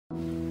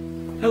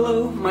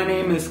Hello, my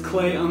name is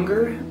Clay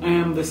Unger. I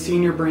am the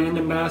Senior Brand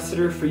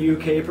Ambassador for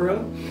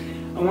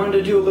UKPro. I wanted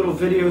to do a little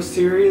video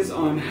series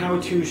on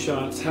how-to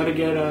shots, how to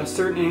get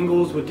certain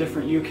angles with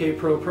different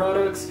UKPro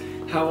products,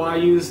 how I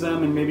use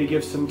them, and maybe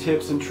give some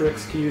tips and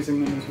tricks to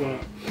using them as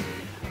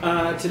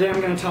well. Today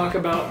I'm going to talk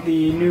about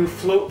the new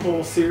float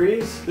pole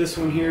series, this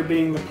one here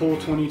being the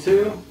Pole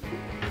 22,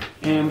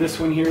 and this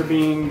one here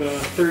being the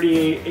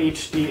 38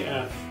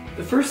 HDF.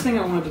 The first thing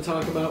I wanted to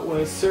talk about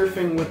was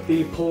surfing with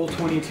the Pole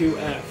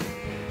 22F.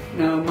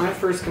 Now my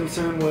first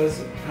concern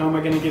was, how am I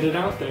going to get it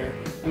out there?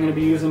 I'm going to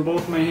be using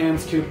both my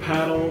hands to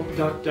paddle,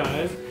 duck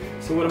dive,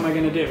 so what am I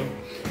going to do?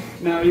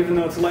 Now even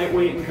though it's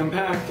lightweight and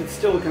compact, it's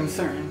still a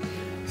concern.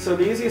 So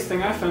the easiest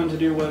thing I found to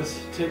do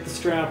was take the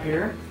strap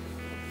here,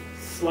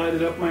 slide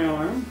it up my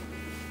arm,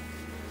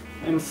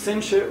 and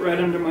cinch it right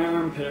under my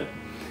armpit.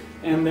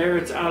 And there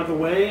it's out of the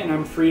way and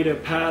I'm free to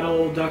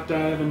paddle, duck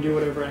dive, and do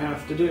whatever I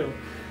have to do.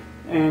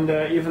 And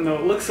even though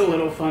it looks a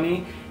little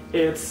funny,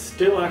 it's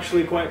still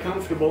actually quite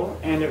comfortable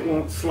and it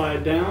won't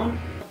slide down.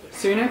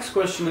 So your next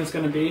question is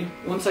going to be,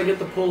 once I get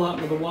the pole out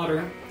into the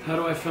water, how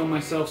do I film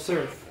myself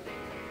surf?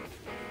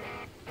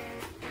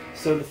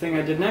 So the thing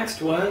I did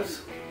next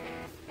was,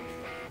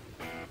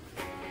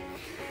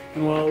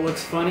 and while it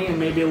looks funny and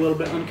maybe a little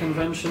bit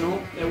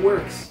unconventional, it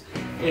works.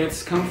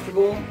 It's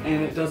comfortable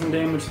and it doesn't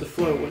damage the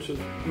float, which is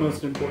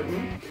most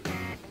important.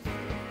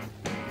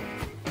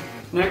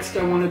 Next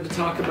I wanted to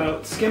talk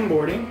about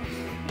skimboarding.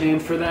 And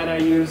for that I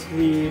used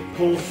the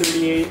Pole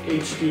 38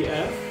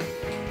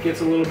 HDF.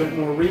 Gets a little bit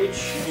more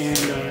reach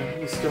and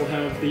you still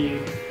have the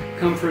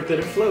comfort that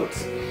it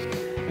floats.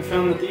 I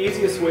found that the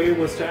easiest way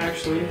was to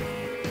actually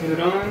put it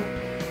on,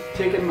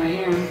 take it in my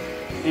hand,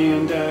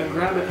 and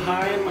grab it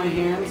high in my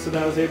hand so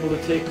that I was able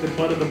to take the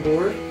butt of the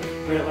board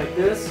right like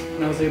this,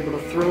 and I was able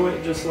to throw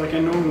it just like I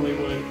normally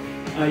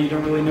would. You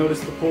don't really notice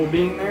the pole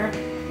being there,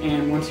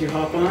 and once you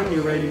hop on,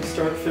 you're ready to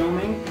start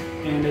filming,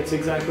 and it's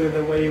exactly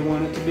the way you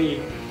want it to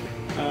be.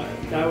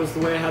 That was the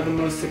way I had the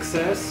most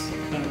success.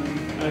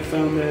 I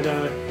found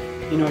that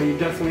you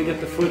definitely get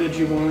the footage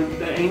you want,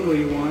 the angle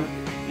you want,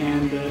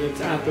 and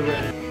it's at the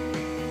ready.